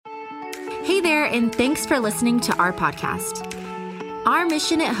Hey there, and thanks for listening to our podcast. Our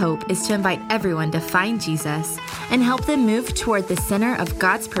mission at Hope is to invite everyone to find Jesus and help them move toward the center of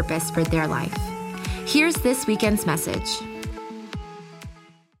God's purpose for their life. Here's this weekend's message.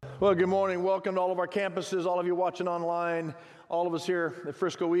 Well, good morning. Welcome to all of our campuses, all of you watching online, all of us here at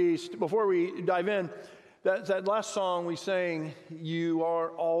Frisco East. Before we dive in, that last song we sang, "You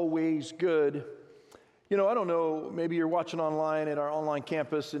Are Always Good." You know, I don't know, maybe you're watching online at our online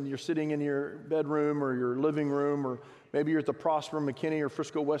campus and you're sitting in your bedroom or your living room, or maybe you're at the Prosper, McKinney, or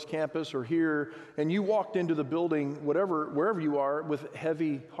Frisco West campus or here, and you walked into the building, wherever you are, with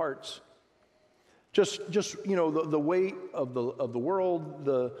heavy hearts. Just you know, the weight of the world,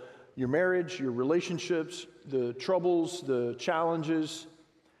 your marriage, your relationships, the troubles, the challenges,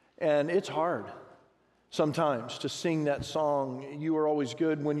 and it's hard sometimes to sing that song, "You Are Always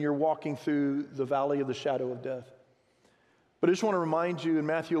Good," when you're walking through the valley of the shadow of death. But I just want to remind you, in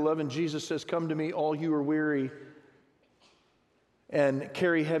Matthew 11, Jesus says, "Come to me, all you are weary and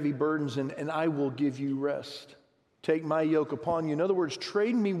carry heavy burdens, and I will give you rest. Take my yoke upon you." In other words,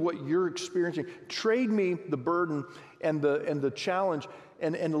 trade me what you're experiencing. Trade me the burden and the challenge,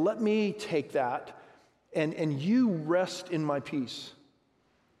 and let me take that, and you rest in my peace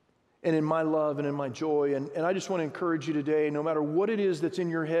and in my love and in my joy. And I just want to encourage you today, no matter what it is that's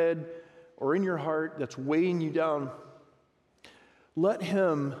in your head or in your heart that's weighing you down, let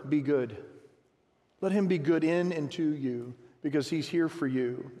him be good. Let him be good in and to you, because he's here for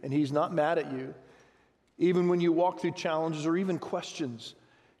you and he's not mad at you. Even when you walk through challenges or even questions,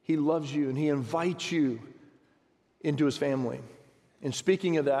 he loves you and he invites you into his family. And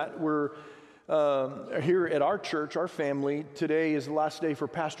speaking of that, we're here at our church, our family. Today is the last day for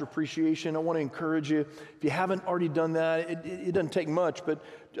Pastor Appreciation. I want to encourage you, if you haven't already done that, it doesn't take much, but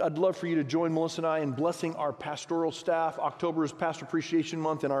I'd love for you to join Melissa and I in blessing our pastoral staff. October is Pastor Appreciation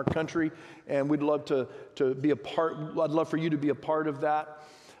Month in our country, and we'd love to be a part. I'd love for you to be a part of that.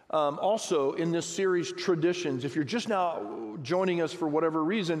 Also, in this series, Traditions, if you're just now joining us for whatever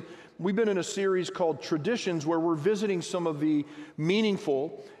reason, we've been in a series called Traditions, where we're visiting some of the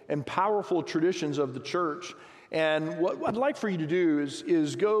meaningful and powerful traditions of the church. And what I'd like for you to do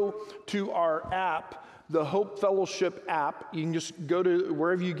is go to our app, the Hope Fellowship app. You can just go to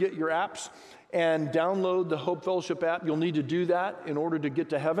wherever you get your apps and download the Hope Fellowship app. You'll need to do that in order to get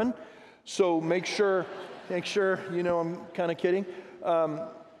to heaven. So make sure, you know, I'm kind of kidding.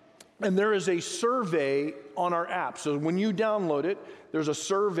 And there is a survey on our app. So when you download it, there's a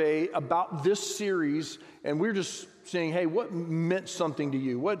survey about this series, and we're just saying, hey, what meant something to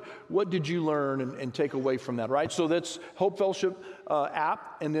you? What did you learn and take away from that, right? So that's Hope Fellowship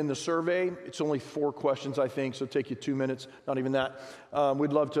app, and then the survey. It's only 4 questions, I think, so it'll take you 2 minutes, not even that.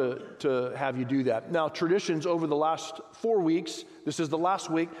 We'd love to have you do that. Now, Traditions, over the last 4 weeks, this is the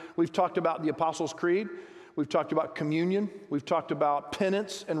last week, we've talked about the Apostles' Creed. We've talked about communion. We've talked about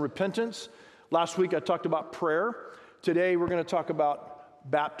penance and repentance. Last week I talked about prayer. Today we're going to talk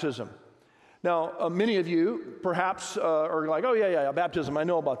about baptism. Now, many of you perhaps are like, oh yeah, baptism, I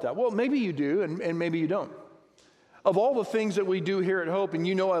know about that. Well, maybe you do and maybe you don't. Of all the things that we do here at Hope, and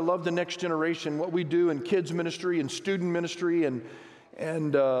you know I love the next generation, what we do in kids ministry and student ministry and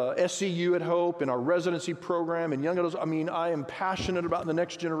SCU at Hope and our residency program and young adults. I mean, I am passionate about the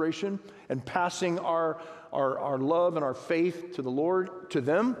next generation and passing our love and our faith to the Lord, to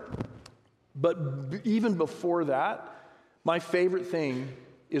them. But even before that, my favorite thing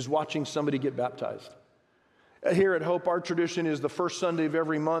is watching somebody get baptized. Here at Hope, our tradition is the first Sunday of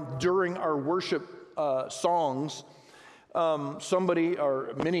every month during our worship songs, somebody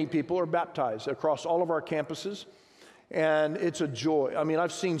or many people are baptized across all of our campuses. And it's a joy. I mean,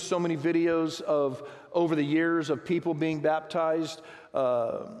 I've seen so many videos over the years of people being baptized,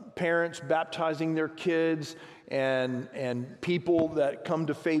 parents baptizing their kids, and people that come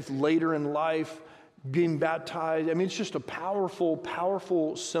to faith later in life being baptized. I mean, it's just a powerful,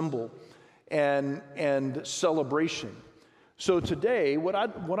 powerful symbol and celebration. So today, what I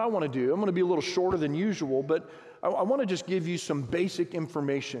want to do, I'm going to be a little shorter than usual, but I want to just give you some basic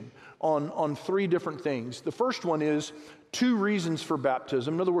information on 3 different things. The first one is 2 reasons for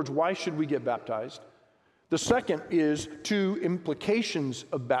baptism. In other words, why should we get baptized? The second is 2 implications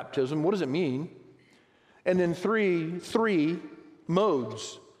of baptism. What does it mean? And then 3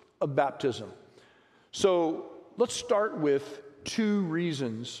 modes of baptism. So let's start with 2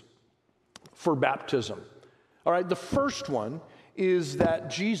 reasons for baptism. All right, the first one is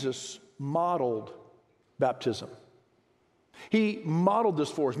that Jesus modeled baptism. He modeled this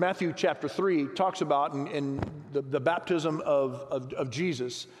for us. Matthew chapter 3 talks about, and the baptism of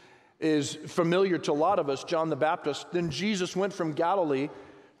Jesus is familiar to a lot of us, John the Baptist. Then Jesus went from Galilee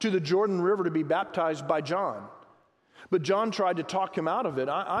to the Jordan River to be baptized by John. But John tried to talk him out of it.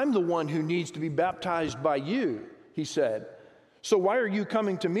 I'm the one who needs to be baptized by you, he said. So why are you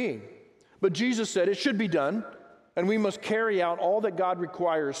coming to me? But Jesus said, it should be done, and we must carry out all that God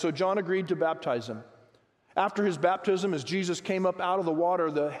requires. So John agreed to baptize him. After his baptism, as Jesus came up out of the water,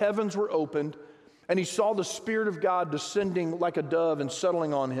 the heavens were opened, and he saw the Spirit of God descending like a dove and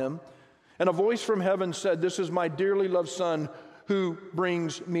settling on him. And a voice from heaven said, this is my dearly loved Son, who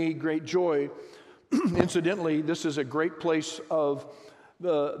brings me great joy. Incidentally, this is a great place of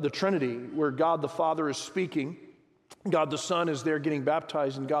the Trinity, where God the Father is speaking, God the Son is there getting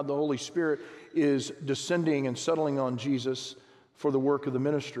baptized, and God the Holy Spirit is descending and settling on Jesus for the work of the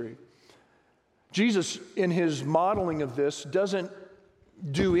ministry. Jesus, in his modeling of this, doesn't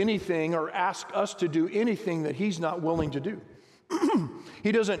do anything or ask us to do anything that he's not willing to do.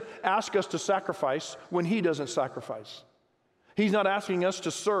 He doesn't ask us to sacrifice when he doesn't sacrifice. He's not asking us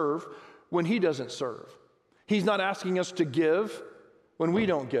to serve when he doesn't serve. He's not asking us to give when we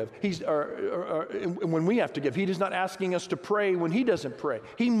don't give. When we have to give. He is not asking us to pray when he doesn't pray.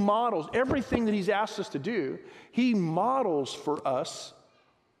 He models everything that he's asked us to do. He models for us,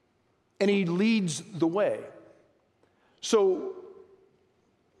 and he leads the way. So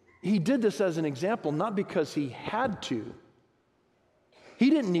he did this as an example, not because he had to. He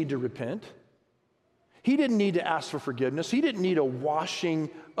didn't need to repent. He didn't need to ask for forgiveness. He didn't need a washing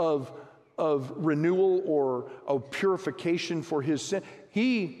of renewal or of purification for his sin.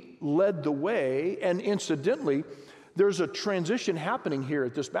 He led the way, and incidentally, there's a transition happening here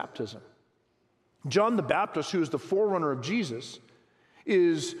at this baptism. John the Baptist, who is the forerunner of Jesus,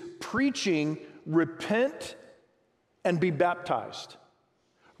 is preaching, repent and be baptized.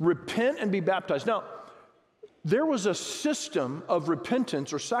 Repent and be baptized. Now, there was a system of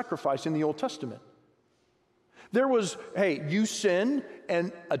repentance or sacrifice in the Old Testament. There was, hey, you sin,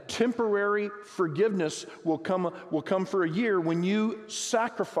 and a temporary forgiveness will come for a year when you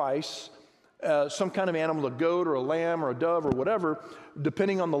sacrifice some kind of animal, a goat or a lamb or a dove or whatever,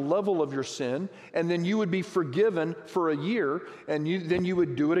 depending on the level of your sin, and then you would be forgiven for a year, and then you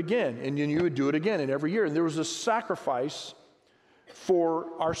would do it again, and then you would do it again, and every year. And there was a sacrifice for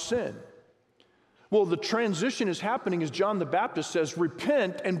our sin. Well, the transition is happening as John the Baptist says,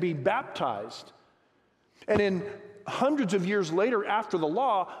 repent and be baptized. And in hundreds of years later after the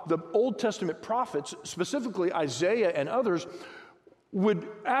law, the Old Testament prophets, specifically Isaiah and others, would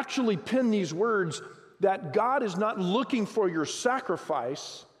actually pen these words that God is not looking for your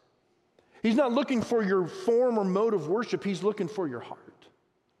sacrifice. He's not looking for your form or mode of worship. He's looking for your heart.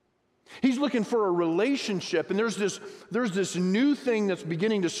 He's looking for a relationship, and there's this new thing that's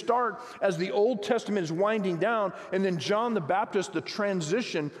beginning to start as the Old Testament is winding down, and then John the Baptist, the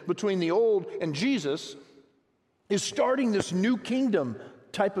transition between the Old and Jesus, is starting this new kingdom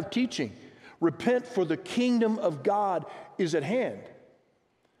type of teaching. Repent, for the kingdom of God is at hand.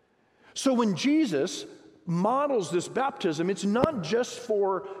 So when Jesus models this baptism, it's not just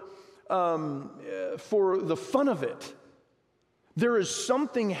for the fun of it. There is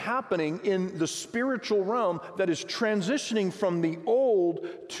something happening in the spiritual realm that is transitioning from the old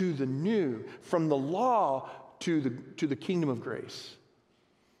to the new, from the law to the kingdom of grace.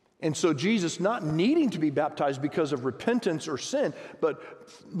 And so Jesus, not needing to be baptized because of repentance or sin, but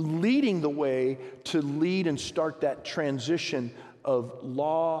leading the way to lead and start that transition of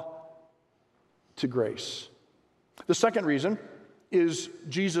law to grace. The second reason is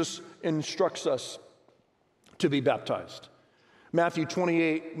Jesus instructs us to be baptized. Matthew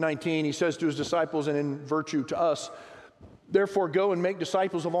 28:19, he says to his disciples, and in virtue to us, therefore go and make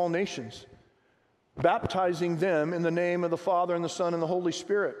disciples of all nations, baptizing them in the name of the Father and the Son and the Holy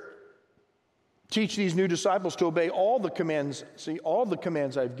Spirit. Teach these new disciples to obey all the commands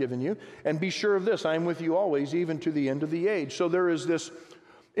I've given you, and be sure of this, I am with you always, even to the end of the age. So there is this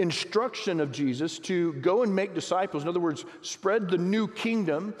instruction of Jesus to go and make disciples. In other words, spread the new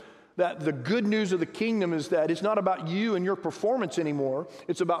kingdom. That the good news of the kingdom is that it's not about you and your performance anymore.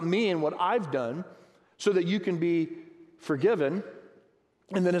 It's about me and what I've done so that you can be forgiven.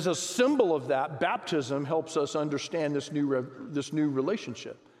 And then as a symbol of that, baptism helps us understand this new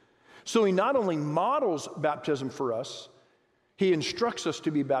relationship. So he not only models baptism for us, he instructs us to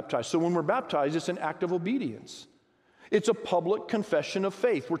be baptized. So when we're baptized, it's an act of obedience. It's a public confession of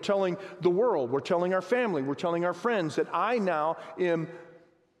faith. We're telling the world, we're telling our family, we're telling our friends that I now am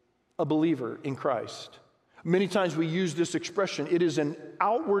a believer in Christ. Many times we use this expression. It is an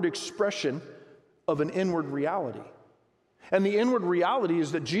outward expression of an inward reality. And the inward reality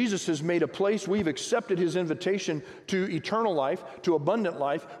is that Jesus has made a place. We've accepted his invitation to eternal life, to abundant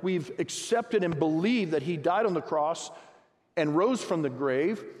life. We've accepted and believed that he died on the cross and rose from the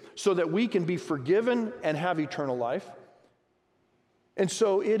grave so that we can be forgiven and have eternal life. And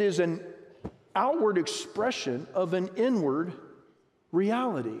so it is an outward expression of an inward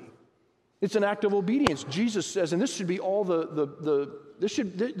reality. It's an act of obedience. Jesus says, and this should be all this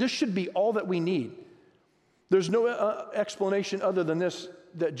should be all that we need. There's no explanation other than this,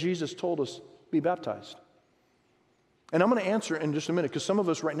 that Jesus told us, be baptized. And I'm going to answer in just a minute, because some of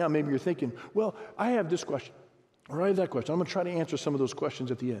us right now, maybe you're thinking, well, I have this question, or I have that question. I'm going to try to answer some of those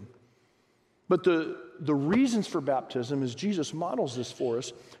questions at the end. But the reasons for baptism is Jesus models this for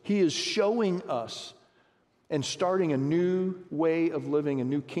us. He is showing us and starting a new way of living, a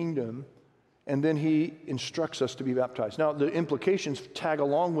new kingdom, and then he instructs us to be baptized. Now, the implications tag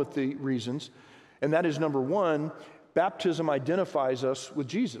along with the reasons, and that is, number one, baptism identifies us with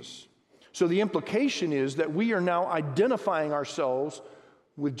Jesus. So the implication is that we are now identifying ourselves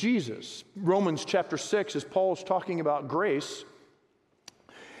with Jesus. Romans chapter 6, as Paul is talking about grace,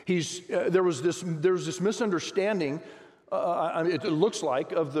 there was this misunderstanding, it looks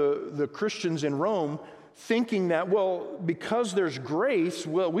like, of the Christians in Rome, thinking that, well, because there's grace,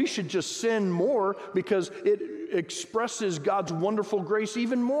 well, we should just sin more because it expresses God's wonderful grace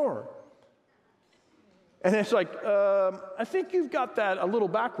even more. And it's like, I think you've got that a little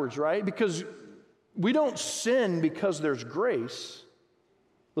backwards, right? Because we don't sin because there's grace.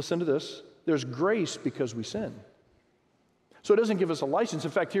 Listen to this. There's grace because we sin. So it doesn't give us a license.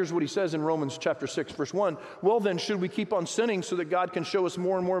 In fact, here's what he says in Romans chapter 6, verse 1. Well, then, should we keep on sinning so that God can show us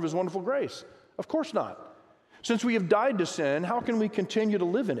more and more of his wonderful grace? Of course not. Since we have died to sin, how can we continue to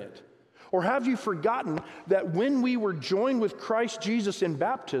live in it? Or have you forgotten that when we were joined with Christ Jesus in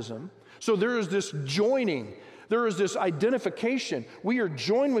baptism, so there is this joining, there is this identification. We are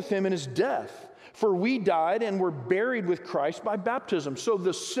joined with him in his death. For we died and were buried with Christ by baptism. So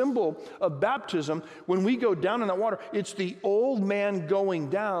the symbol of baptism, when we go down in that water, it's the old man going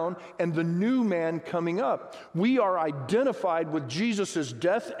down and the new man coming up. We are identified with Jesus'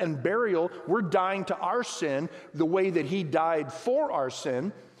 death and burial. We're dying to our sin the way that he died for our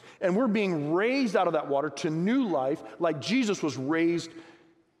sin. And we're being raised out of that water to new life, like Jesus was raised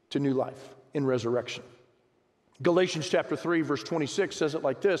to new life in resurrection. Galatians chapter 3, verse 26 says it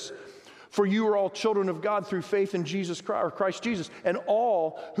like this. For you are all children of God through faith in Jesus Christ, or Christ Jesus, and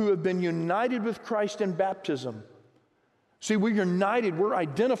all who have been united with Christ in baptism. See, we're united, we're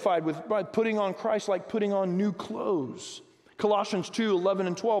identified by putting on Christ like putting on new clothes. Colossians 2, 11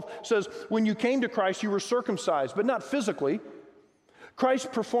 and 12 says, when you came to Christ, you were circumcised, but not physically.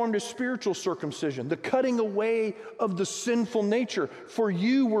 Christ performed a spiritual circumcision, the cutting away of the sinful nature. For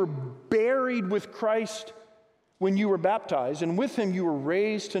you were buried with Christ when you were baptized, and with him you were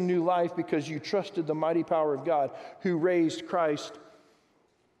raised to new life because you trusted the mighty power of God who raised Christ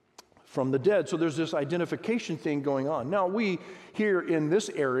from the dead. So there's this identification thing going on. Now, we here in this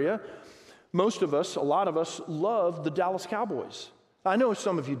area, most of us, a lot of us, love the Dallas Cowboys. I know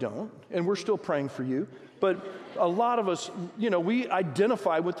some of you don't, and we're still praying for you. But a lot of us, we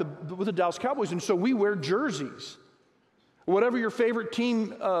identify with the Dallas Cowboys, and so we wear jerseys. Whatever your favorite team,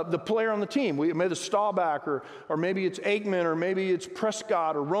 the player on the team, maybe Staubach, or maybe it's Aikman, or maybe it's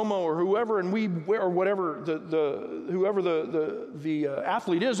Prescott, or Romo, or whoever, and we wear, or whatever whoever the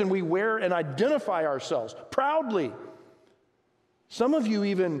athlete is, and we wear and identify ourselves proudly. Some of you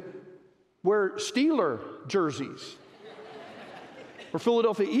even wear Steeler jerseys or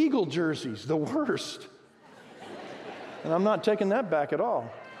Philadelphia Eagle jerseys, the worst. And I'm not taking that back at all.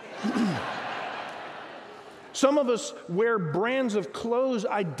 Some of us wear brands of clothes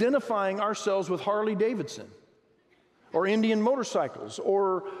identifying ourselves with Harley Davidson or Indian motorcycles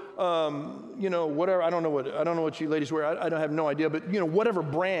or, whatever. I don't know what you ladies wear. I don't have no idea. But, whatever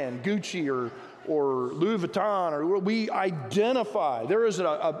brand, Gucci or Louis Vuitton, or we identify. There is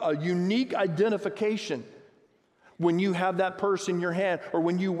a unique identification. When you have that purse in your hand, or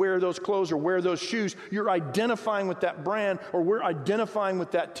when you wear those clothes or wear those shoes, you're identifying with that brand, or we're identifying with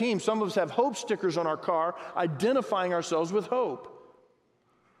that team. Some of us have hope stickers on our car, identifying ourselves with hope.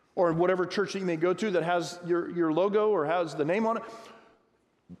 Or whatever church that you may go to that has your logo or has the name on it.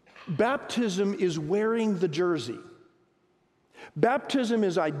 Baptism is wearing the jersey. Baptism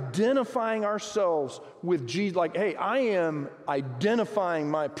is identifying ourselves with Jesus. Like, hey, I am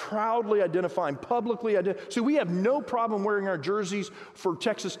proudly identifying, publicly identifying. So we have no problem wearing our jerseys for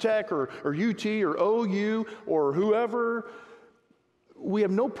Texas Tech or UT or OU or whoever. We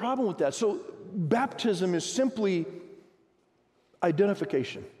have no problem with that. So baptism is simply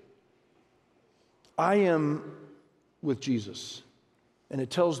identification. I am with Jesus. And it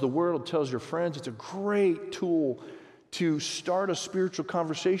tells the world, it tells your friends. It's a great tool to start a spiritual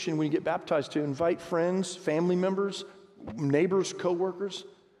conversation when you get baptized, to invite friends, family members, neighbors, coworkers,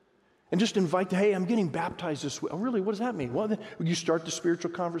 and just invite them, hey, I'm getting baptized this week. Oh, really? What does that mean? Well, then you start the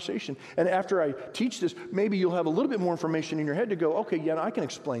spiritual conversation. And after I teach this, maybe you'll have a little bit more information in your head to go, okay, yeah, I can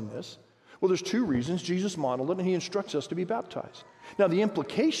explain this. Well, there's two reasons. Jesus modeled it, and he instructs us to be baptized. Now, the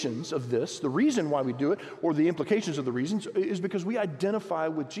implications of this, the reason why we do it, or the implications of the reasons, is because we identify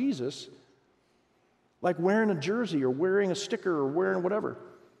with Jesus, like wearing a jersey or wearing a sticker or wearing whatever.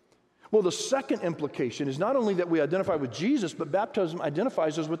 Well, the second implication is not only that we identify with Jesus, but baptism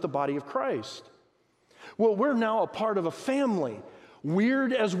identifies us with the body of Christ. Well, we're now a part of a family.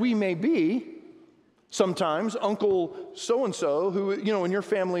 Weird as we may be, sometimes Uncle so-and-so, who, in your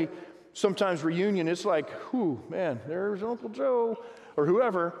family, sometimes reunion, it's like, man, there's Uncle Joe, or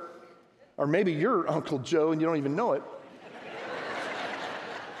whoever, or maybe you're Uncle Joe and you don't even know it.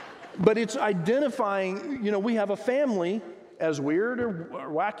 But it's identifying, we have a family, as weird or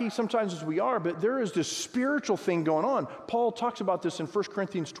wacky sometimes as we are, but there is this spiritual thing going on. Paul talks about this in 1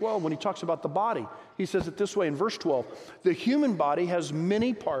 Corinthians 12 when he talks about the body. He says it this way in verse 12. The human body has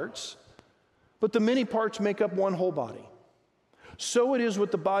many parts, but the many parts make up one whole body. So it is with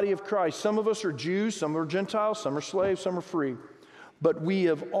the body of Christ. Some of us are Jews, some are Gentiles, some are slaves, some are free. But we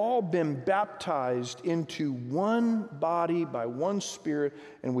have all been baptized into one body by one Spirit,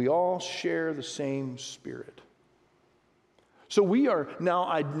 and we all share the same Spirit. So we are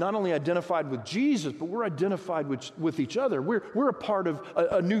now not only identified with Jesus, but we're identified with each other. We're a part of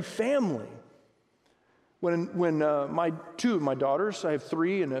a new family. When two of my daughters, I have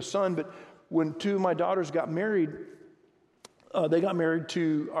three and a son, but when two of my daughters got married, they got married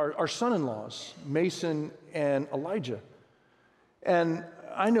to our son-in-laws, Mason and Elijah. And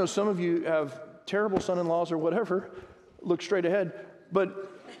I know some of you have terrible son-in-laws or whatever, look straight ahead,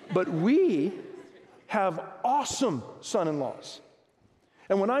 but we have awesome son-in-laws.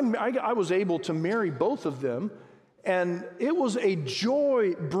 And when I was able to marry both of them, and it was a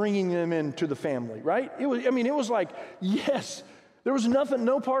joy bringing them into the family, right? It was like, yes. There was nothing,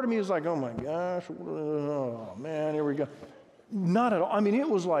 no part of me was like, oh my gosh, oh man, here we go. Not at all. It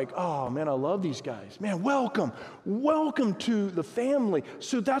was like, oh man, I love these guys. Man, welcome to the family.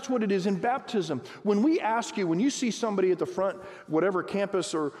 So that's what it is in baptism. When we ask you, when you see somebody at the front, whatever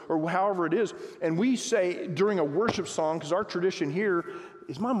campus or however it is, and we say during a worship song, because our tradition here,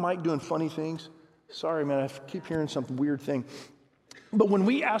 is my mic doing funny things? Sorry, man, I keep hearing some weird thing. But when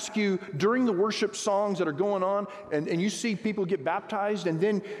we ask you during the worship songs that are going on, and you see people get baptized, and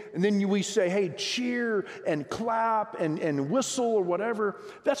then we say, hey, cheer and clap and whistle or whatever,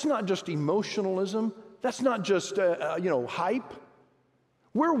 that's not just emotionalism. That's not just, hype.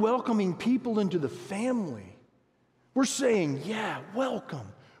 We're welcoming people into the family. We're saying, yeah,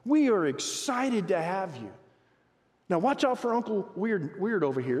 welcome. We are excited to have you. Now, watch out for Uncle Weird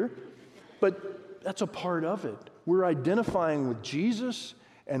over here, but that's a part of it. We're identifying with Jesus,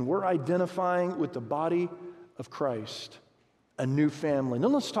 and we're identifying with the body of Christ, a new family. Now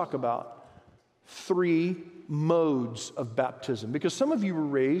let's talk about 3 modes of baptism, because some of you were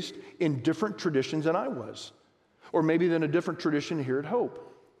raised in different traditions than I was, or maybe in a different tradition here at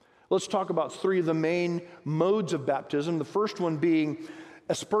Hope. Let's talk about 3 of the main modes of baptism, the first one being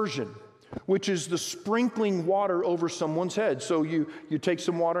aspersion, which is the sprinkling water over someone's head. So you take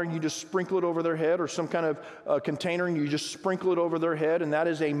some water and you just sprinkle it over their head, or some kind of container, and you just sprinkle it over their head, and that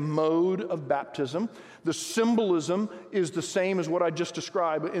is a mode of baptism. The symbolism is the same as what I just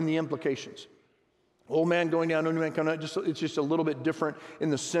described in the implications. Old man going down, new man coming out, it's just a little bit different in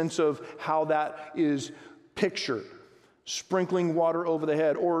the sense of how that is pictured. Sprinkling water over the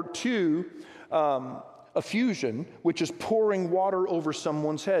head. Or 2, effusion, which is pouring water over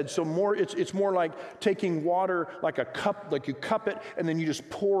someone's head. So it's more like taking water like a cup, like you cup it, and then you just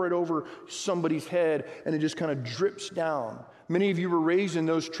pour it over somebody's head, and it just kind of drips down. Many of you were raised in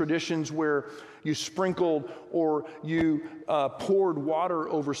those traditions where you sprinkled or you poured water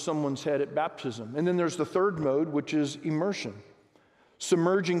over someone's head at baptism. And then there's the third mode, which is immersion,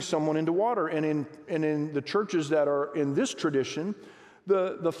 submerging someone into water. And in the churches that are in this tradition,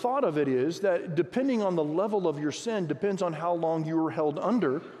 the thought of it is that depending on the level of your sin depends on how long you were held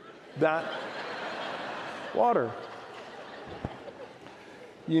under that water.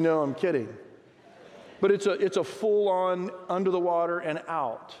 I'm kidding. But it's a full-on under the water and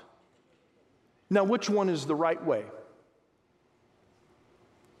out. Now, which one is the right way?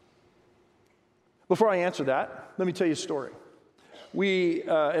 Before I answer that, let me tell you a story. We,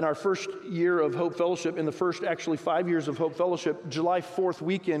 in our first year of Hope Fellowship, in the first actually 5 years of Hope Fellowship, July 4th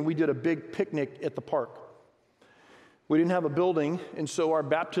weekend, we did a big picnic at the park. We didn't have a building, and so our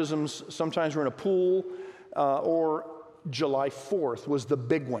baptisms sometimes were in a pool, or July 4th was the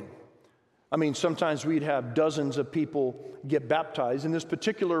big one. I mean, sometimes we'd have dozens of people get baptized. In this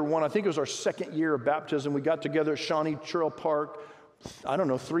particular one, I think it was our second year of baptism, we got together at Shawnee Trail Park,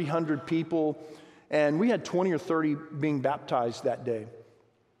 300 people, and we had 20 or 30 being baptized that day.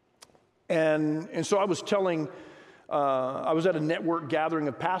 And so I was telling, I was at a network gathering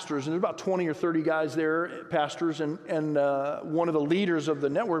of pastors, and there were about 20 or 30 guys there, pastors, and one of the leaders of the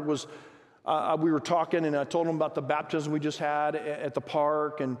network was, we were talking, and I told him about the baptism we just had at the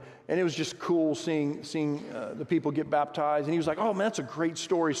park, and it was just cool seeing the people get baptized. And he was like, "Oh man, that's a great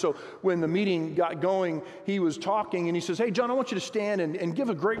story." So when the meeting got going, he was talking, and he says, "Hey John, I want you to stand and give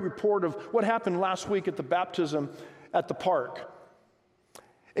a great report of what happened last week at the baptism at the park."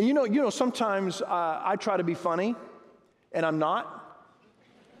 And you know, sometimes I try to be funny, and I'm not.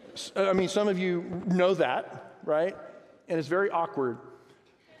 I mean, some of you know that, right? And it's very awkward.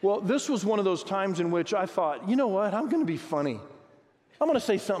 Well, this was one of those times in which I thought, you know what, I'm going to be funny. I'm going to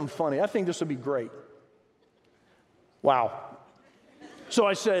say something funny. I think this will be great. Wow. So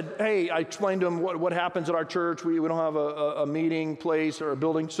I said, hey, I explained to him what happens at our church. We don't have a meeting place or a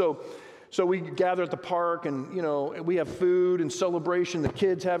building. So we gather at the park, and, you know, we have food and celebration. The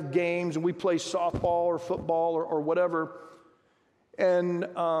kids have games, and we play softball or football or whatever. And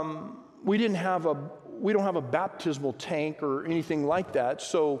we don't have a baptismal tank or anything like that.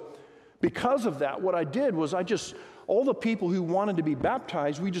 So because of that, what I did was all the people who wanted to be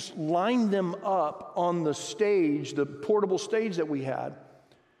baptized, we just lined them up on the stage, the portable stage that we had.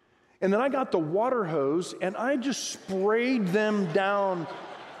 And then I got the water hose, and I just sprayed them down,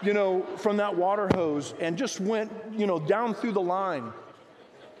 you know, from that water hose, and just went, you know, down through the line.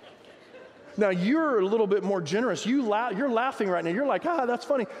 Now, you're a little bit more generous. You're laughing right now. You're like, that's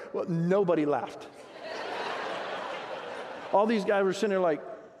funny. Well, nobody laughed. All these guys were sitting there like,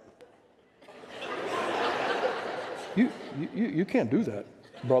 you can't do that,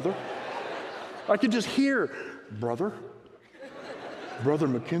 brother. I could just hear, Brother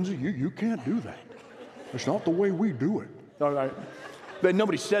McKenzie, you can't do that. It's not the way we do it. All right. But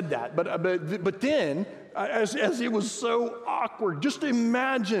nobody said that. But then, as it was so awkward, just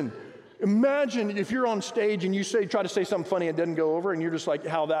imagine if you're on stage and you try to say something funny and it doesn't go over, and you're just like,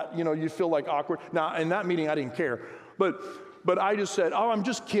 how that, you know, you feel like awkward. Now, in that meeting, I didn't care. But I just said, oh, I'm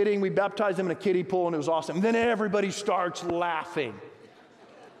just kidding. We baptized them in a kiddie pool, and it was awesome. And then everybody starts laughing.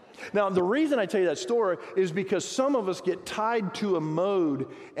 Now, the reason I tell you that story is because some of us get tied to a mode,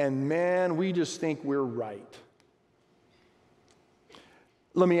 and man, we just think we're right.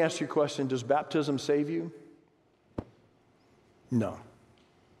 Let me ask you a question. Does baptism save you? No.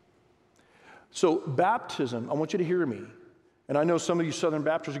 So baptism, I want you to hear me. And I know some of you Southern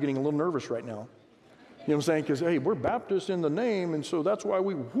Baptists are getting a little nervous right now. You know what I'm saying? Because, hey, we're Baptists in the name, and so that's why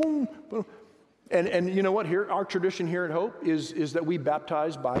we, and you know what? Here, our tradition here at Hope is that we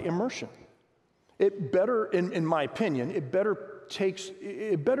baptize by immersion. It better, in my opinion, it better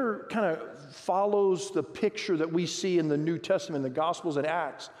kind of follows the picture that we see in the New Testament, the Gospels and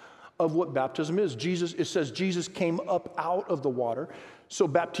Acts, of what baptism is. It says Jesus came up out of the water. So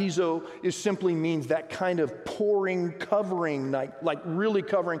baptizo simply means that kind of pouring, covering, like really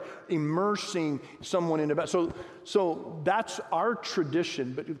covering, immersing someone in a baptism. So that's our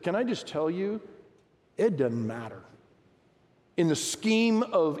tradition. But can I just tell you, it doesn't matter. In the scheme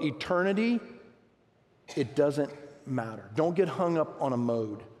of eternity, it doesn't matter. Don't get hung up on a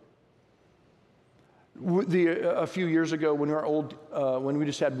mode. A few years ago, when we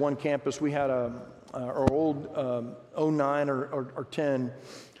just had one campus, we had our old 09 or 10,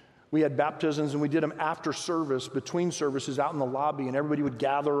 we had baptisms, and we did them after service, between services, out in the lobby, and everybody would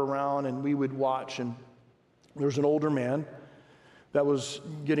gather around, and we would watch. And there was an older man that was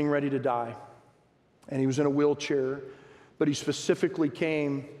getting ready to die, and he was in a wheelchair, but he specifically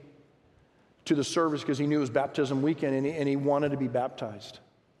came to the service because he knew it was baptism weekend, and he wanted to be baptized.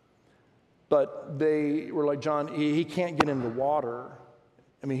 But they were like, John, he can't get in the water.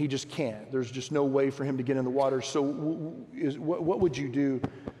 I mean, he just can't. There's just no way for him to get in the water. So what would you do?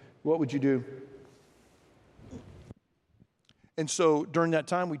 What would you do? And so during that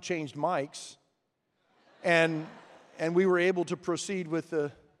time, we changed mics, and we were able to proceed with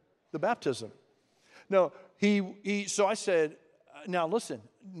the baptism. No, so I said, now listen,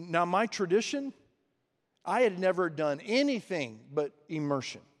 now my tradition, I had never done anything but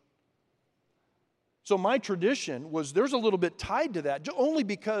immersion. So my tradition was, there's a little bit tied to that, only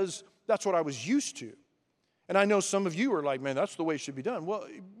because that's what I was used to. And I know some of you are like, man, that's the way it should be done. Well,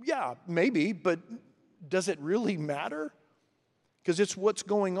 yeah, maybe, but does it really matter? Because it's what's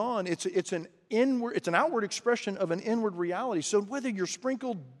going on. It's an outward expression of an inward reality. So whether you're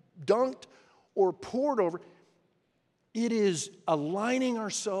sprinkled, dunked, or poured over, It is aligning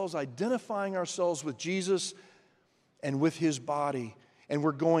ourselves, identifying ourselves with Jesus and with his body. And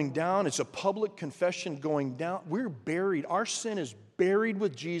we're going down. It's a public confession going down. We're buried. Our sin is buried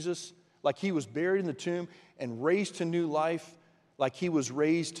with Jesus like he was buried in the tomb and raised to new life like he was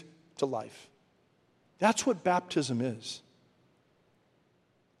raised to life. That's what baptism is.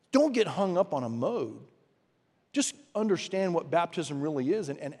 Don't get hung up on a mode. Just understand what baptism really is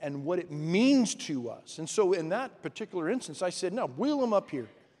and what it means to us. And so in that particular instance, I said, no, wheel him up here.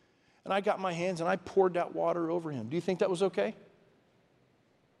 And I got my hands and I poured that water over him. Do you think that was okay?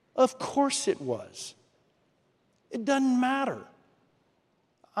 Of course it was. It doesn't matter.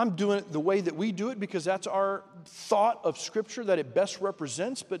 I'm doing it the way that we do it because that's our thought of Scripture that it best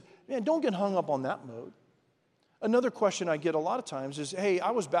represents. But man, don't get hung up on that mode. Another question I get a lot of times is, hey,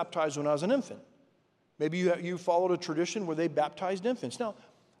 I was baptized when I was an infant. Maybe you followed a tradition where they baptized infants. Now,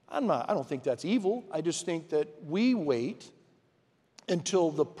 I don't think that's evil. I just think that we wait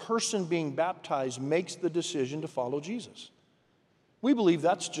until the person being baptized makes the decision to follow Jesus. We believe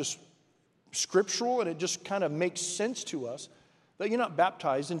that's just scriptural and it just kind of makes sense to us that you're not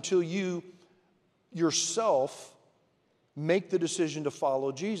baptized until you yourself make the decision to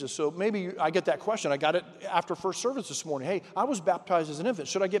follow Jesus. So maybe I get that question. I got it after first service this morning. Hey, I was baptized as an infant.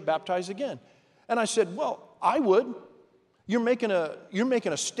 Should I get baptized again? And I said, well, I would. You're making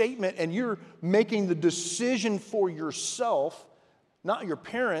a statement and you're making the decision for yourself, not your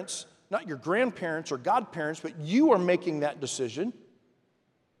parents, not your grandparents or godparents, but you are making that decision.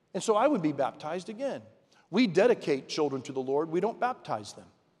 And so I would be baptized again. We dedicate children to the Lord. We don't baptize them.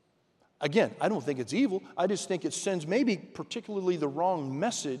 Again, I don't think it's evil. I just think it sends maybe particularly the wrong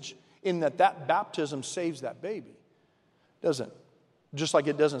message in that baptism saves that baby. Doesn't. Just like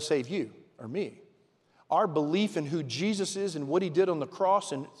it doesn't save you or me. Our belief in who Jesus is and what he did on the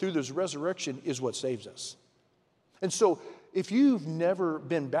cross and through his resurrection is what saves us. And so if you've never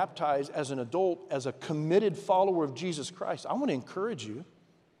been baptized as an adult, as a committed follower of Jesus Christ, I want to encourage you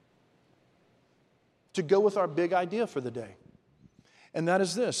to go with our big idea for the day. And that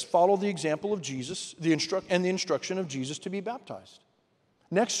is this: follow the example of Jesus, the instruction of Jesus to be baptized.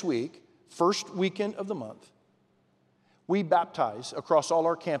 Next week, first weekend of the month, we baptize across all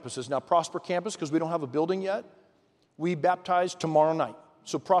our campuses. Now, Prosper Campus, because we don't have a building yet, we baptize tomorrow night.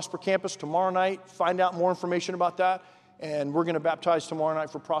 So Prosper Campus tomorrow night, find out more information about that, and we're going to baptize tomorrow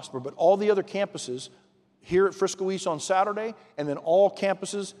night for Prosper. But all the other campuses, here at Frisco East on Saturday, and then all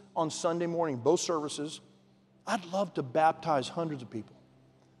campuses on Sunday morning, both services. I'd love to baptize hundreds of people.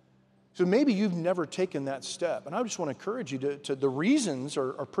 So maybe you've never taken that step. And I just want to encourage you to the reasons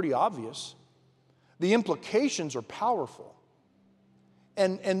are pretty obvious. The implications are powerful.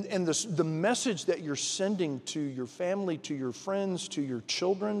 And the message that you're sending to your family, to your friends, to your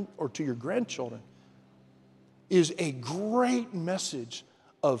children, or to your grandchildren is a great message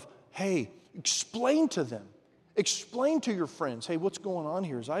of, hey, explain to them. Explain to your friends, hey, what's going on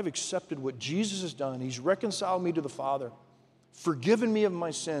here is I've accepted what Jesus has done. He's reconciled me to the Father, forgiven me of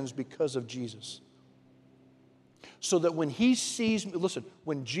my sins because of Jesus. So that when he sees me, listen,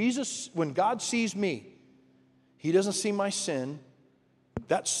 when God sees me, he doesn't see my sin.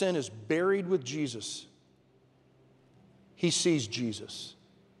 That sin is buried with Jesus. He sees Jesus.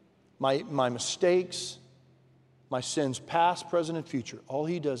 My mistakes, my sins past, present, and future, all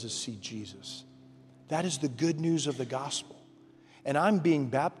he does is see Jesus. That is the good news of the gospel. And I'm being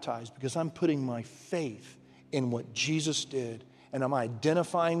baptized because I'm putting my faith in what Jesus did, and I'm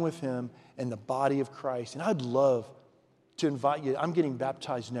identifying with him in the body of Christ. And I'd love to invite you. I'm getting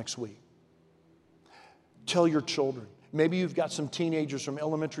baptized next week. Tell your children. Maybe you've got some teenagers, from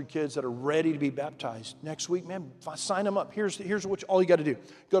elementary kids that are ready to be baptized. Next week, man, sign them up. Here's what all you got to do.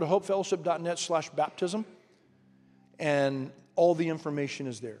 Go to hopefellowship.net/baptism, and all the information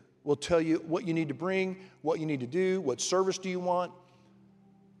is there. We'll tell you what you need to bring, what you need to do, what service do you want.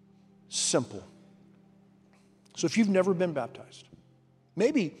 Simple. So if you've never been baptized,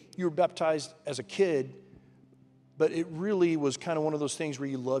 maybe you were baptized as a kid, but it really was kind of one of those things where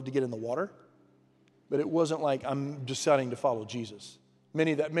you love to get in the water, but it wasn't like I'm deciding to follow Jesus.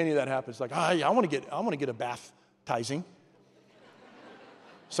 Many of that happens. Like, I want to get a baptizing.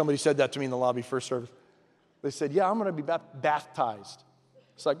 Somebody said that to me in the lobby first service. They said, yeah, I'm going to be baptized.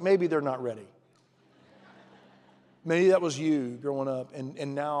 It's like maybe they're not ready. Maybe that was you growing up,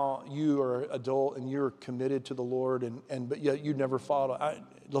 and now you are an adult and you're committed to the Lord, but yet you never followed.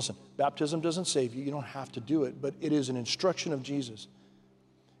 Listen, baptism doesn't save you. You don't have to do it, but it is an instruction of Jesus.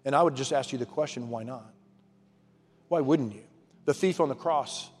 And I would just ask you the question, why not? Why wouldn't you? The thief on the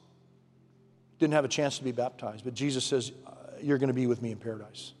cross didn't have a chance to be baptized, but Jesus says, you're going to be with me in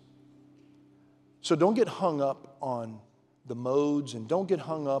paradise. So don't get hung up on the modes and don't get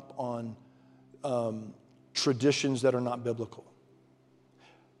hung up on traditions that are not biblical.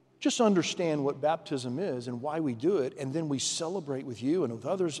 Just understand what baptism is and why we do it, and then we celebrate with you and with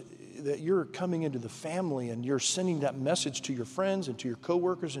others that you're coming into the family and you're sending that message to your friends and to your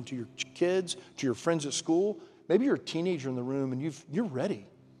coworkers and to your kids, to your friends at school. Maybe you're a teenager in the room and you're ready.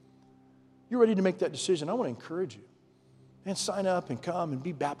 You're ready to make that decision. I want to encourage you. And sign up and come and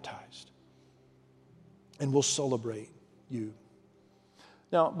be baptized. And we'll celebrate you.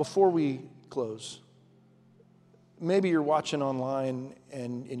 Now, before we close, maybe you're watching online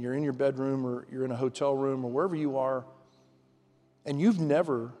and you're in your bedroom or you're in a hotel room or wherever you are, and you've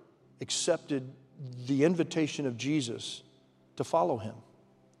never accepted the invitation of Jesus to follow him,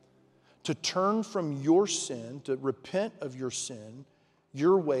 to turn from your sin, to repent of your sin,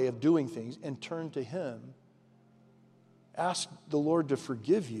 your way of doing things, and turn to him. Ask the Lord to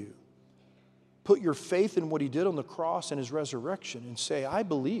forgive you. Put your faith in what he did on the cross and his resurrection and say, I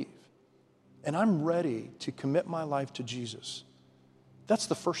believe, and I'm ready to commit my life to Jesus. That's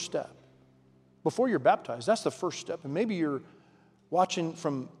the first step. Before you're baptized, that's the first step. And maybe you're watching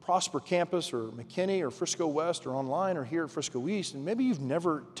from Prosper Campus or McKinney or Frisco West or online or here at Frisco East, and maybe you've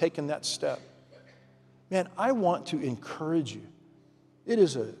never taken that step. Man, I want to encourage you. It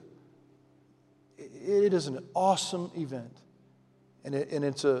is an awesome event, and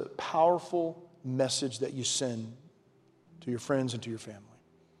it's a powerful message that you send to your friends and to your family.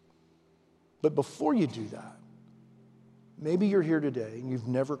 But before you do that, maybe you're here today and you've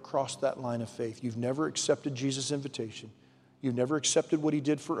never crossed that line of faith. You've never accepted Jesus' invitation. You've never accepted what he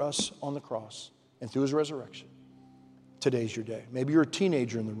did for us on the cross and through his resurrection. Today's your day. Maybe you're a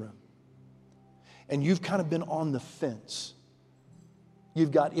teenager in the room and you've kind of been on the fence.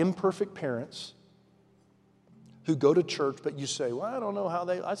 You've got imperfect parents who go to church, but you say, well, I don't know how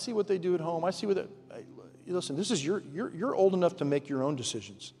I see what they do at home. I see what hey, listen, this is you're old enough to make your own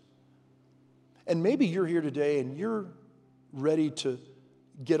decisions. And maybe you're here today and you're ready to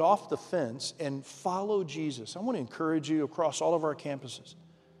get off the fence and follow Jesus. I want to encourage you across all of our campuses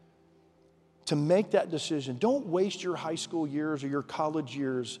to make that decision. Don't waste your high school years or your college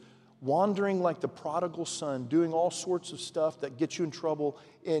years wandering like the prodigal son, doing all sorts of stuff that gets you in trouble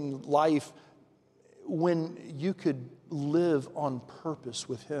in life when you could live on purpose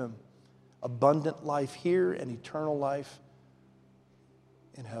with him. Abundant life here and eternal life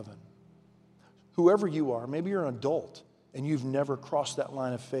in heaven. Whoever you are, maybe you're an adult and you've never crossed that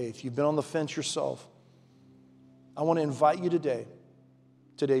line of faith. You've been on the fence yourself. I want to invite you today.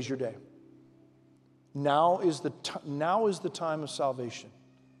 Today's your day. Now is the time of salvation.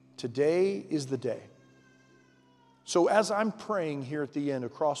 Today is the day. So as I'm praying here at the end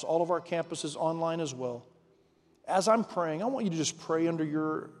across all of our campuses, online as well, as I'm praying, I want you to just pray under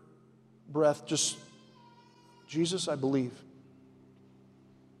your breath. Just, Jesus, I believe.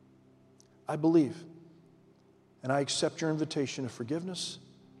 I believe. And I accept your invitation of forgiveness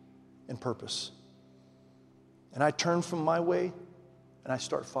and purpose. And I turn from my way and I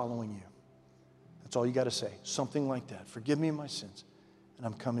start following you. That's all you got to say. Something like that. Forgive me my sins and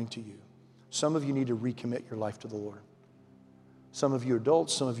I'm coming to you. Some of you need to recommit your life to the Lord. Some of you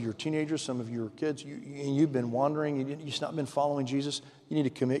adults, some of you are teenagers, some of you are kids. You've been wandering. You've not been following Jesus. You need to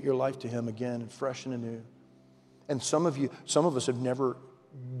commit your life to him again and fresh and anew. And some of us have never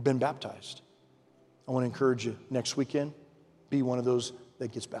been baptized. I want to encourage you next weekend, be one of those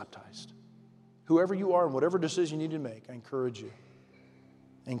that gets baptized. Whoever you are and whatever decision you need to make, I encourage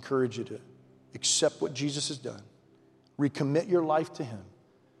you to accept what Jesus has done. Recommit your life to him.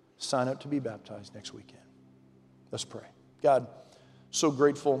 Sign up to be baptized next weekend. Let's pray. God, so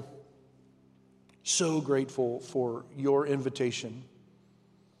grateful for your invitation.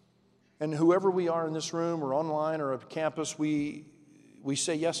 And whoever we are in this room or online or at campus, we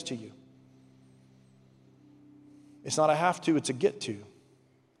say yes to you. It's not a have to, it's a get to.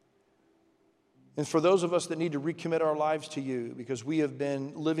 And for those of us that need to recommit our lives to you because we have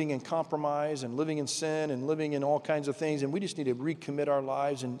been living in compromise and living in sin and living in all kinds of things, and we just need to recommit our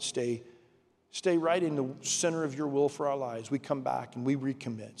lives and stay right in the center of your will for our lives. We come back and we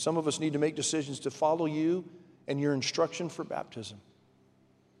recommit. Some of us need to make decisions to follow you and your instruction for baptism.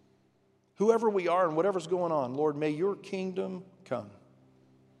 Whoever we are and whatever's going on, Lord, may your kingdom come.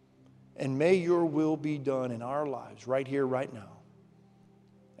 And may your will be done in our lives right here, right now,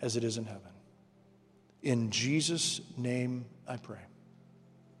 as it is in heaven. In Jesus' name I pray.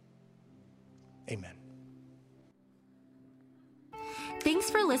 Amen. Thanks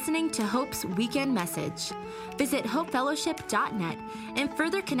for listening to Hope's Weekend Message. Visit hopefellowship.net and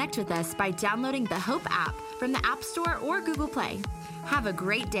further connect with us by downloading the Hope app from the App Store or Google Play. Have a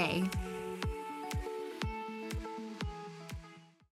great day.